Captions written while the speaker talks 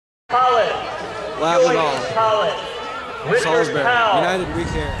Lavenall, Salisbury, United We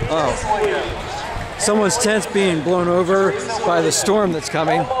Care. Oh. Someone's tent's being blown over by the storm that's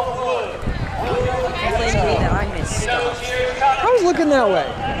coming. I was looking that way.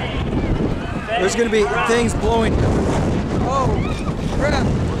 There's going to be things blowing. Oh, crap.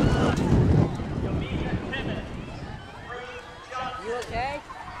 You okay?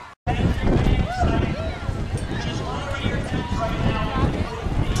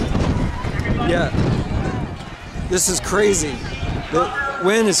 Yeah. This is crazy. The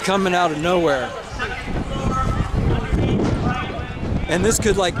wind is coming out of nowhere. And this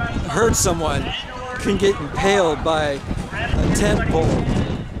could like hurt someone. Can get impaled by a tent pole.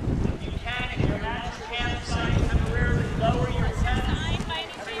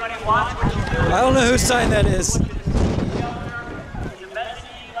 I don't know whose sign that is.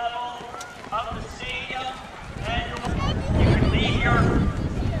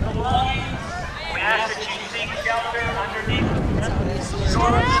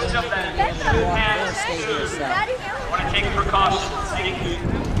 Want to take precautions.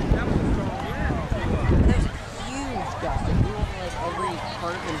 There's huge guys doing like every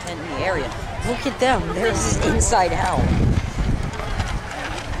part of the tent in the area. Look at them. They're just inside out.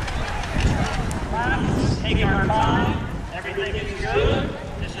 Taking our time. Everything is good.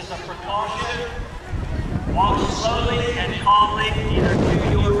 This is a precaution. Walk slowly and calmly either to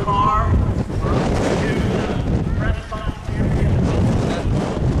your car or to the press box area.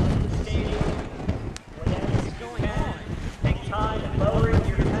 Take time in lowering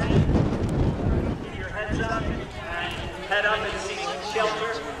your head. Keep your heads up and head up and seek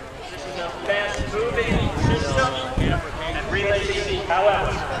shelter. This is a fast-moving system and relay seek.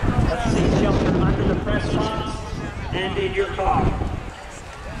 However, let's seek shelter under the press box and in your car.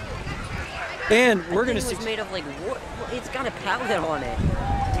 And we're going to see. It's made of like wood. It's got a pallet on it.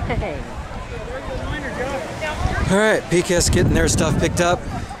 Dang. All right, PCAST getting their stuff picked up.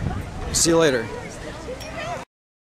 See you later.